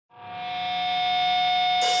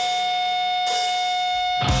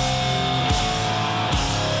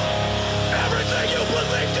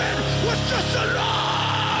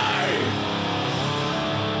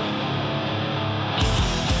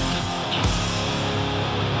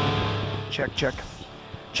Check.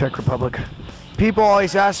 Czech Republic. People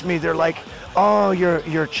always ask me, they're like, oh,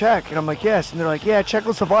 you're Czech. And I'm like, yes. And they're like, yeah,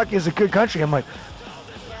 Czechoslovakia is a good country. I'm like,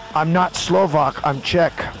 I'm not Slovak, I'm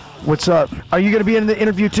Czech. What's up? Are you gonna be in the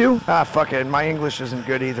interview too? Ah, fuck it, my English isn't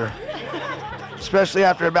good either. Especially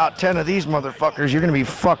after about 10 of these motherfuckers, you're gonna be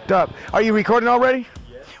fucked up. Are you recording already?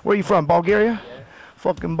 Yeah. Where are you from, Bulgaria? Yeah.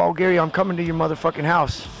 Fucking Bulgaria, I'm coming to your motherfucking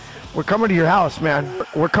house. We're coming to your house, man.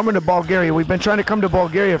 We're coming to Bulgaria. We've been trying to come to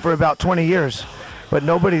Bulgaria for about 20 years. But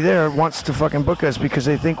nobody there wants to fucking book us because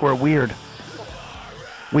they think we're weird.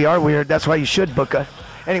 We are weird, that's why you should book us.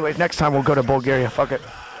 Anyways, next time we'll go to Bulgaria, fuck it.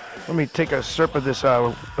 Let me take a sip of this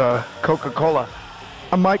Coca-Cola.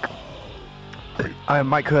 I'm Mike. I am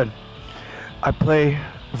Mike Hood. I play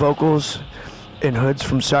vocals in HOODS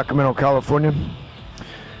from Sacramento, California.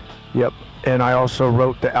 Yep. And I also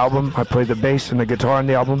wrote the album. I played the bass and the guitar on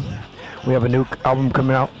the album. We have a new album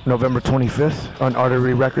coming out November 25th on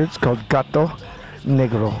Artery Records called Gato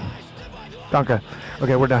Negro. Danke.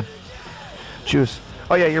 Okay, we're done. Choose.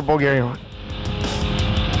 Oh yeah, you're Bulgarian.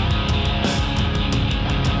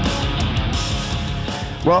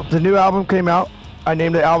 Well, the new album came out. I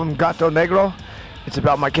named the album Gato Negro. It's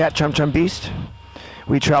about my cat, Chum Chum Beast.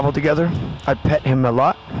 We travel together. I pet him a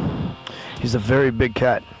lot. He's a very big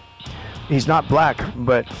cat. He's not black,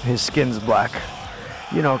 but his skin's black.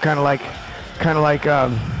 You know, kind of like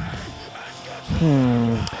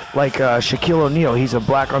Shaquille O'Neal. He's a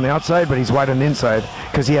black on the outside, but he's white on the inside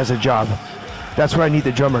because he has a job. That's where I need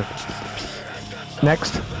the drummer.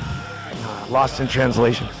 Next. Lost in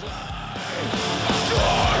translation.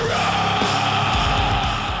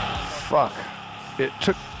 Fuck. It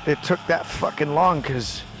took that fucking long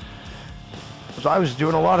because I was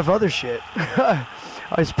doing a lot of other shit. I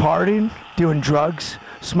was partying, doing drugs,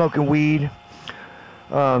 smoking weed,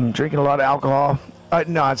 drinking a lot of alcohol.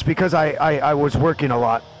 No, it's because I was working a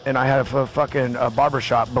lot and I had a fucking barber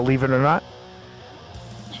shop, believe it or not.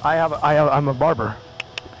 I'm a barber.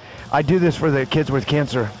 I do this for the kids with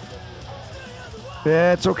cancer.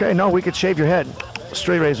 Yeah, it's okay. No, we could shave your head.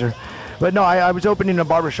 Straight razor. But no, I was opening a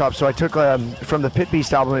barber shop, so I took from the Pit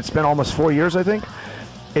Beast album. It's been almost 4 years, I think.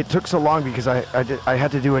 It took so long because I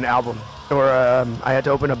had to do an album, or I had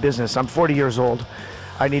to open a business. I'm 40 years old.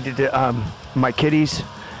 I needed to, my kitties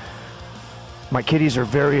are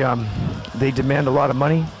very, they demand a lot of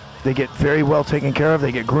money. They get very well taken care of.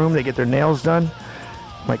 They get groomed. They get their nails done.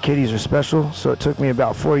 My kitties are special, so it took me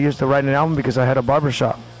about 4 years to write an album because I had a barber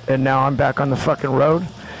shop. And now I'm back on the fucking road,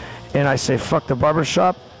 and I say, fuck the barber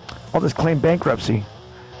shop. I'll just claim bankruptcy.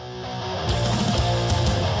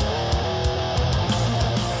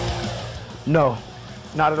 No,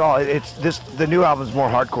 not at all. The new album's more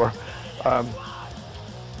hardcore.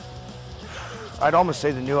 I'd almost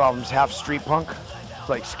say the new album's half street punk,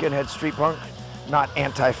 like skinhead street punk. Not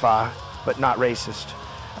Antifa, but not racist.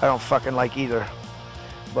 I don't fucking like either.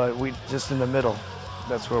 But we just in the middle.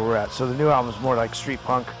 That's where we're at. So the new album's more like street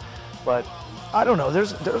punk. But I don't know.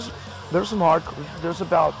 There's some hardcore. There's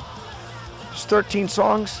 13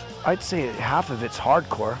 songs. I'd say half of it's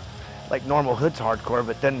hardcore, like normal HOODS hardcore.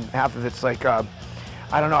 But then half of it's like I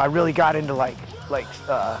don't know. I really got into like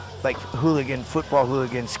hooligan, football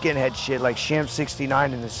hooligan, skinhead shit, like Sham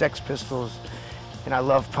 69 and the Sex Pistols. And I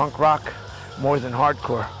love punk rock more than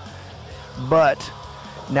hardcore. But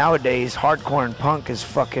nowadays, hardcore and punk is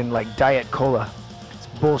fucking like Diet Cola. It's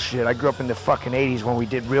bullshit. I grew up in the fucking 80s when we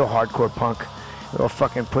did real hardcore punk. Little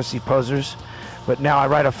fucking pussy posers. But now I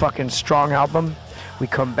write a fucking strong album. We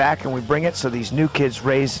come back and we bring it so these new kids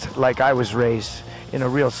raised like I was raised in a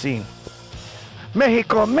real scene.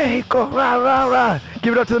 Mexico, Mexico, rah, rah, rah.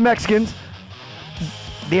 Give it up to the Mexicans.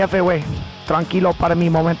 DF, wey. Tranquilo para mi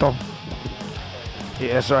momento.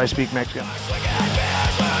 Yeah, so I speak Mexican.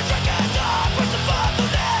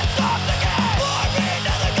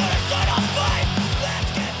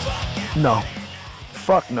 No.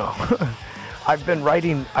 Fuck no. I've been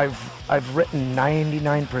writing, I've written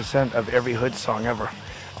 99% of every HOODS song ever.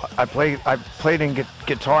 I played in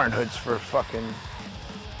guitar in HOODS for fucking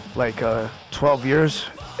like 12 years,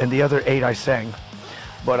 and the other 8 I sang.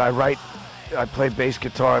 But I play bass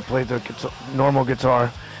guitar, I play the normal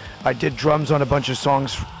guitar. I did drums on a bunch of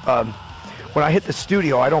songs. When I hit the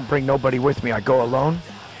studio, I don't bring nobody with me. I go alone,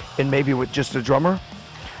 and maybe with just a drummer,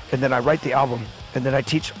 and then I write the album. And then I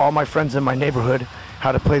teach all my friends in my neighborhood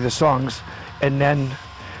how to play the songs, and then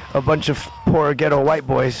a bunch of poor ghetto white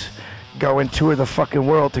boys go and tour the fucking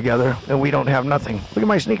world together, and we don't have nothing. Look at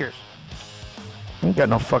my sneakers. I ain't got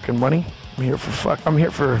no fucking money. I'm here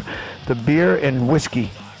for the beer and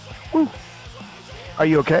whiskey. Woo. Are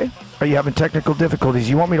you okay? Are you having technical difficulties?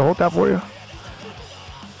 You want me to hold that for you?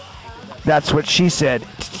 That's what she said.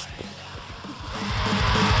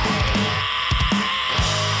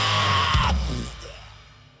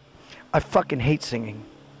 I fucking hate singing.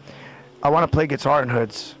 I want to play guitar in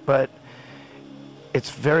hoods, but it's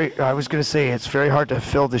very, I was going to say, it's very hard to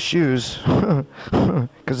fill the shoes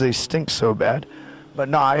because they stink so bad. But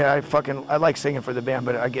no, I like singing for the band,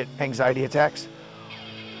 but I get anxiety attacks.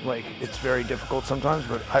 Like, it's very difficult sometimes,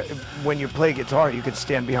 but when you play guitar, you can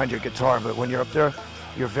stand behind your guitar, but when you're up there,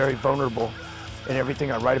 you're very vulnerable, and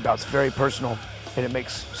everything I write about is very personal, and it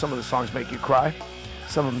makes, some of the songs make you cry,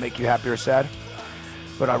 some of them make you happy or sad,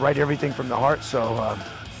 but I write everything from the heart, so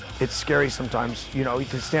it's scary sometimes. You know, you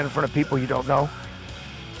can stand in front of people you don't know.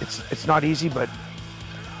 It's not easy, but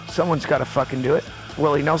someone's got to fucking do it.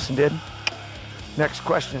 Willie Nelson did. Next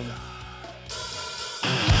question.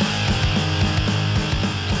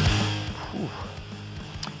 Whew.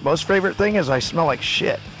 Most favorite thing is I smell like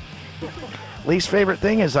shit. Least favorite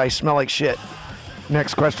thing is I smell like shit.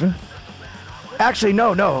 Next question. Actually,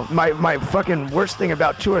 no. My fucking worst thing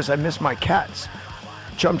about tour is I miss my cats.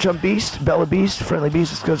 Chum Chum Beast, Bella Beast, Friendly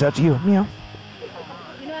Beast, this goes out to you. Meow.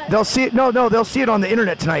 They'll see it. No, they'll see it on the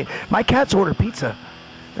internet tonight. My cats order pizza.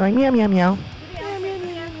 They're like, meow, meow, meow.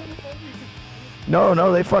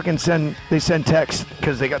 No, they fucking send text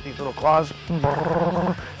because they got these little claws.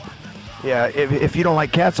 Yeah, if you don't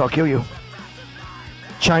like cats, I'll kill you.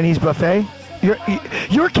 Chinese buffet?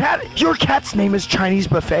 Your cat's name is Chinese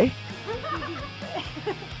buffet?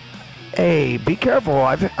 Hey, be careful.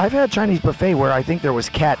 I've had Chinese buffet where I think there was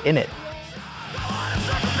cat in it.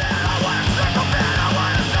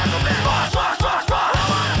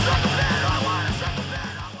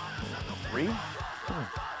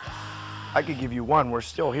 I could give you one. We're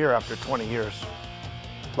still here after 20 years.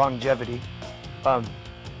 Longevity. I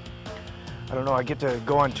don't know, I get to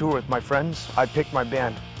go on tour with my friends. I pick my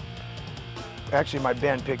band. Actually, my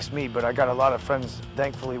band picks me, but I got a lot of friends.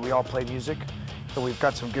 Thankfully, we all play music, and we've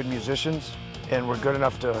got some good musicians, and we're good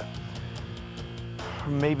enough to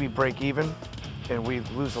maybe break even, and we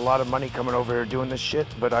lose a lot of money coming over here doing this shit,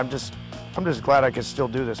 but I'm just glad I can still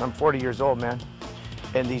do this. I'm 40 years old, man.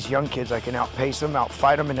 And these young kids, I can outpace them,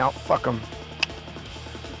 outfight them, and outfuck them.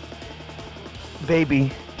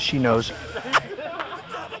 Baby, she knows.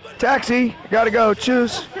 Taxi, gotta go,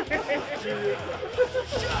 choose.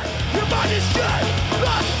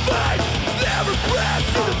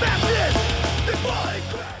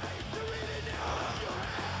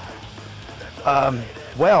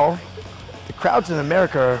 Well, the crowds in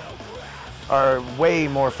America are way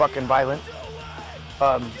more fucking violent.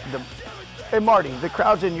 Hey Marty, the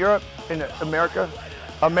crowds in Europe, in America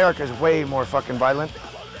is way more fucking violent.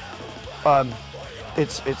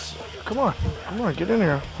 Come on, get in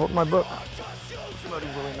here, hold my book.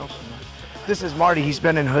 Willie Nelson. This is Marty, he's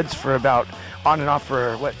been in hoods for about, on and off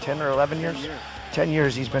for what, 10 or 11 years? 10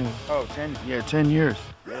 years he's been. Oh, 10 years.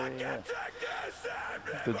 Yeah.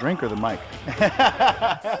 The drink or the mic?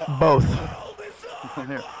 Both.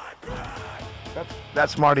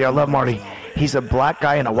 That's Marty, I love Marty. He's a black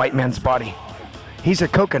guy in a white man's body. He's a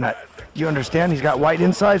coconut. You understand? He's got white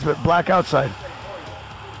insides but black outside.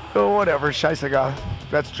 Oh, whatever, Scheißegal.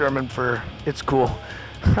 That's German for it's cool.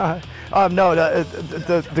 No,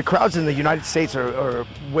 the crowds in the United States are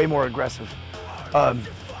way more aggressive. I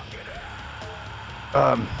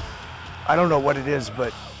don't know what it is,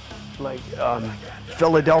 but like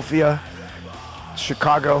Philadelphia,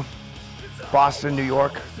 Chicago, Boston, New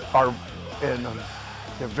York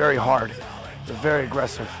they're very hard. They're very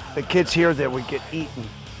aggressive. The kids here that would get eaten.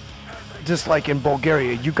 Just like in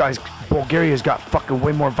Bulgaria, Bulgaria's got fucking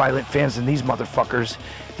way more violent fans than these motherfuckers.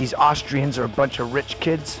 These Austrians are a bunch of rich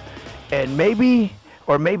kids, and maybe,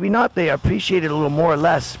 or maybe not, they appreciate it a little more or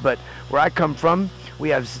less, but where I come from, we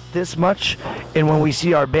have this much, and when we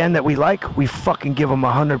see our band that we like, we fucking give them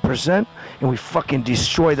 100%, and we fucking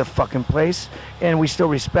destroy the fucking place, and we still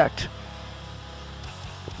respect.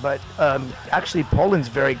 But actually, Poland's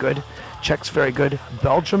very good. Czech's very good.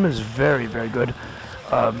 Belgium is very, very good.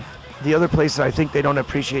 The other places, I think they don't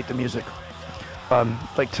appreciate the music.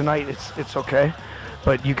 Like tonight, it's okay.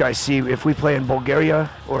 But you guys see, if we play in Bulgaria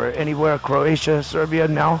or anywhere, Croatia, Serbia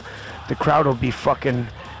now, the crowd will be fucking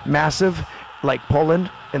massive, like Poland,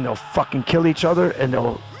 and they'll fucking kill each other, and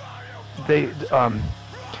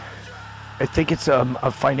I think it's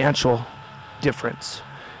a financial difference,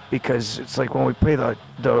 because it's like when we play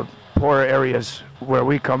the poorer areas where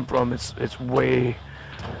we come from, it's way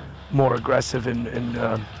more aggressive, and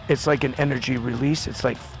it's like an energy release. It's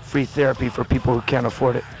like free therapy for people who can't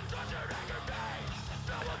afford it.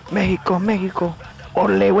 Mexico,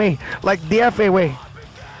 ole way, like the DF way.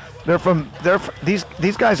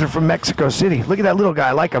 These guys are from Mexico City. Look at that little guy.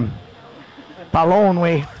 I like him. Palón,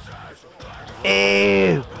 güey.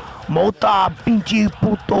 Mota, pinche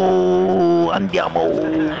puto,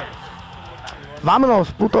 andiamo.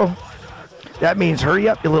 Vámonos, puto. That means hurry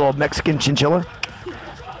up, you little Mexican chinchilla.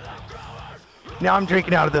 Now I'm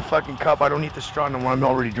drinking out of the fucking cup. I don't need the straw no more. I'm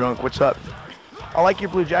already drunk. What's up? I like your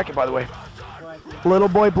blue jacket, by the way. Little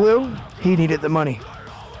boy blue, he needed the money.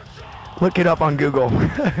 Look it up on Google.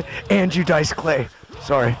 Andrew Dice Clay.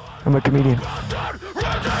 Sorry, I'm a comedian.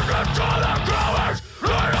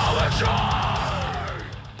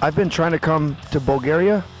 I've been trying to come to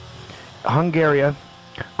Bulgaria, Hungary,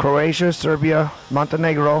 Croatia, Serbia,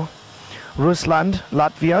 Montenegro, Rusland,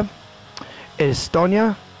 Latvia,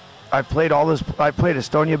 Estonia. I've played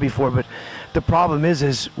Estonia before, but the problem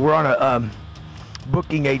is we're on a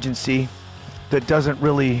booking agency that doesn't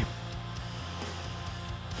really.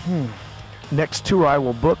 Next tour I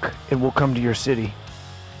will book and we'll come to your city.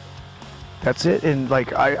 That's it. And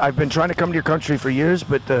like I've been trying to come to your country for years,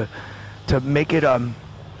 but to make it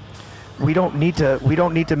we don't need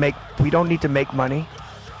to make money.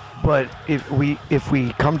 But if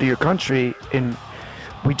we come to your country and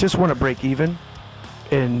we just want to break even,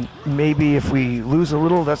 and maybe if we lose a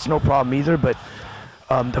little, that's no problem either. But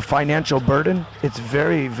the financial burden, it's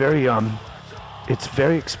very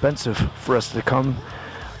expensive for us to come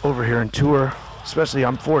over here and tour. Especially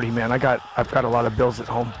I'm 40, man. I've got a lot of bills at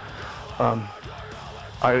home.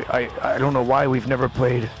 I don't know why we've never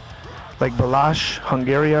played like Balkans,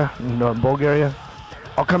 Hungary, and Bulgaria.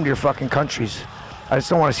 I'll come to your fucking countries. I just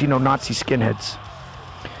don't want to see no Nazi skinheads.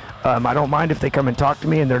 I don't mind if they come and talk to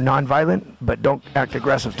me and they're non-violent, but don't act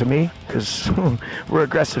aggressive to me, because we're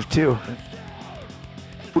aggressive too.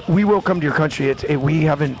 We will come to your country.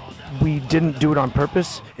 We didn't do it on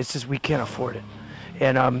purpose. It's just we can't afford it.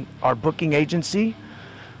 And our booking agency,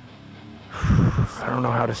 I don't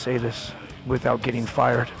know how to say this without getting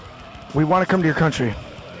fired. We want to come to your country.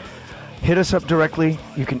 Hit us up directly.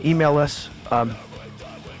 You can email us.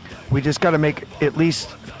 We just got to make, at least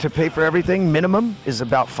to pay for everything, minimum is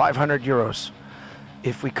about 500 euros.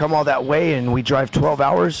 If we come all that way and we drive 12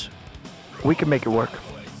 hours, we can make it work.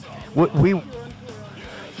 We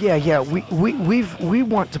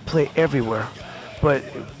want to play everywhere, but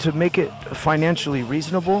to make it financially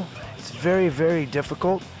reasonable, it's very, very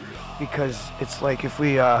difficult, because it's like if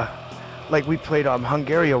we, like we played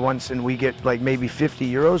Hungary once and we get like maybe 50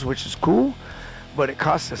 euros, which is cool, but it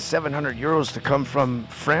costs us 700 euros to come from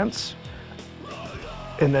France.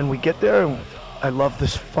 And then we get there and I love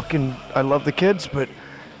the kids, but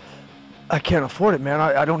I can't afford it, man.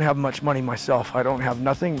 I don't have much money myself. I don't have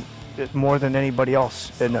nothing more than anybody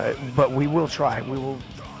else. And but we will try. We will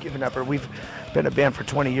give an effort. We've been a band for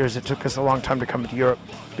 20 years. It took us a long time to come to Europe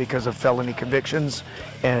because of felony convictions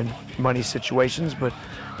and money situations, but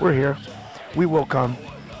we're here. We will come.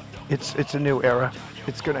 It's a new era.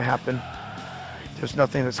 It's going to happen. There's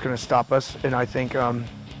nothing that's going to stop us. And I think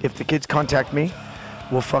if the kids contact me,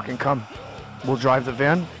 we'll fucking come. We'll drive the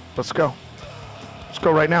van. Let's go. Let's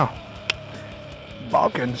go right now.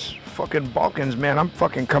 Balkans. Fucking Balkans, man. I'm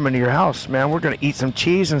fucking coming to your house, man. We're going to eat some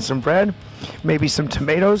cheese and some bread, maybe some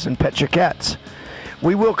tomatoes, and pet your cats.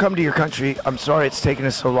 We will come to your country. I'm sorry it's taken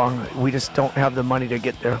us so long. We just don't have the money to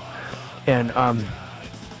get there. And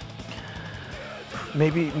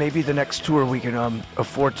maybe the next tour we can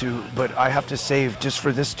afford to, but I have to save just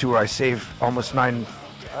for this tour. I saved almost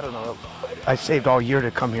I saved all year to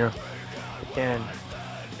come here, and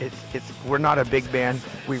we're not a big band.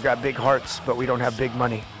 We've got big hearts, but we don't have big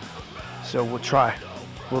money. So we'll try.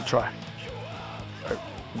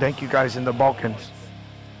 Thank you guys in the Balkans.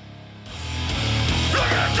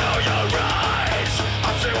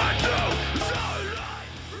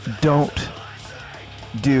 Don't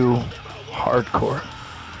do hardcore.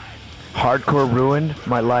 Hardcore ruined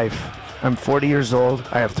my life. I'm 40 years old.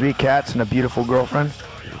 I have 3 cats and a beautiful girlfriend.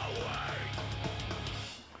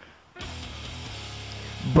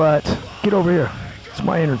 But get over here. It's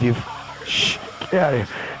my interview. Shh, get out of here.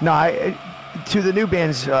 No, to the new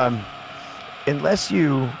bands, unless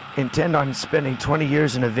you intend on spending 20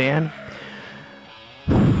 years in a van,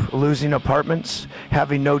 losing apartments,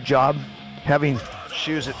 having no job, having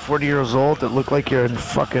shoes at 40 years old that look like you're in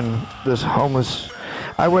fucking this homeless.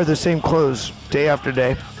 I wear the same clothes day after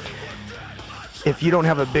day. If you don't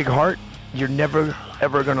have a big heart, you're never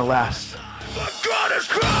ever gonna last.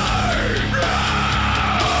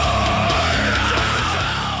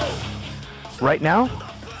 Right now,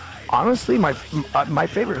 honestly, my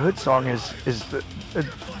favorite Hood song is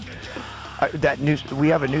that new. We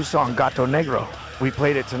have a new song, Gato Negro. We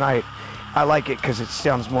played it tonight. I like it because it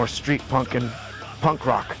sounds more street punk and punk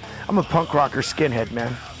rock. I'm a punk rocker skinhead,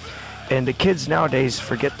 man. And the kids nowadays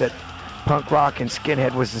forget that punk rock and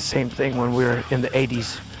skinhead was the same thing when we were in the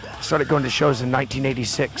 80s. I started going to shows in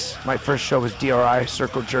 1986. My first show was DRI,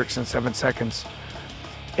 Circle Jerks in 7 Seconds.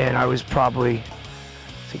 And I was probably,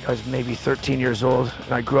 I think I was maybe 13 years old,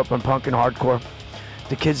 and I grew up on punk and hardcore.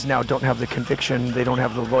 The kids now don't have the conviction, they don't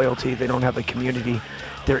have the loyalty, they don't have the community.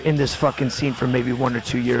 They're in this fucking scene for maybe 1 or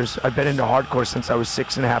 2 years. I've been into hardcore since I was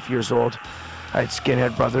 6.5 years old. I had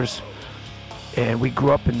skinhead brothers, and we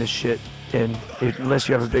grew up in this shit. And unless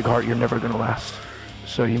you have a big heart, you're never gonna last.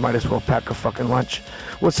 So you might as well pack a fucking lunch.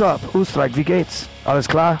 What's up? Oostenrijk, wie geht's? Alles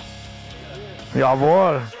klar?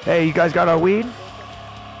 Jawohl. Hey, you guys got our weed?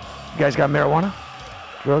 You guys got marijuana?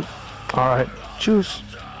 Drug? All right. Choose.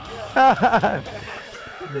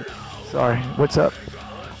 Sorry. What's up?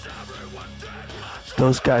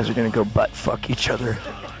 Those guys are gonna go butt fuck each other.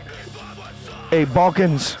 Hey,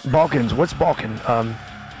 Balkans. What's Balkan?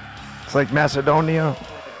 It's like Macedonia,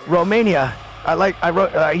 Romania.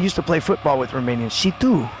 I used to play football with Romanians. Și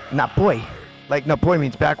tu, napoi. Like napoi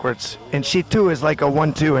means backwards, and și tu is like a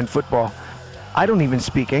 1-2 in football. I don't even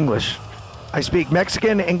speak English. I speak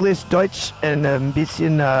Mexican, English, Deutsch, and a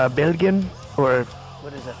bisschen Belgian, or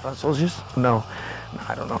what is that, Französisch? No,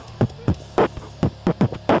 I don't know.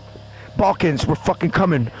 Balkans, we're fucking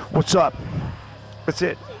coming. What's up? That's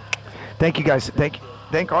it. Thank you guys.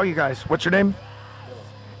 Thank all you guys. What's your name?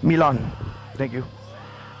 Milan. Thank you.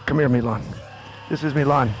 Come here, Milan. This is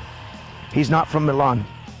Milan. He's not from Milan.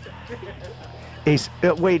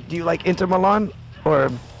 Wait, do you like Inter Milan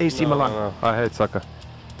or AC Milan? No, I hate soccer.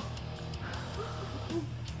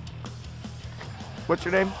 What's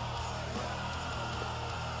your name?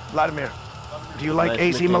 Vladimir. Do you like Nice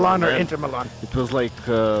AC meeting Milan you, or man. Inter Milan? It was like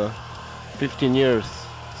 15 years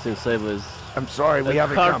since I was I'm sorry we at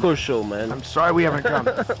haven't hardcore come. show, man. I'm sorry we haven't come.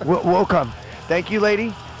 We'll come. Thank you,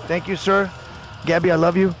 lady. Thank you, sir. Gabby, I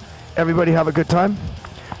love you. Everybody have a good time.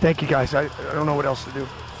 Thank you, guys. I don't know what else to do.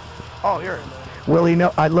 Oh, here.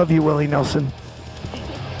 I love you, Willie Nelson.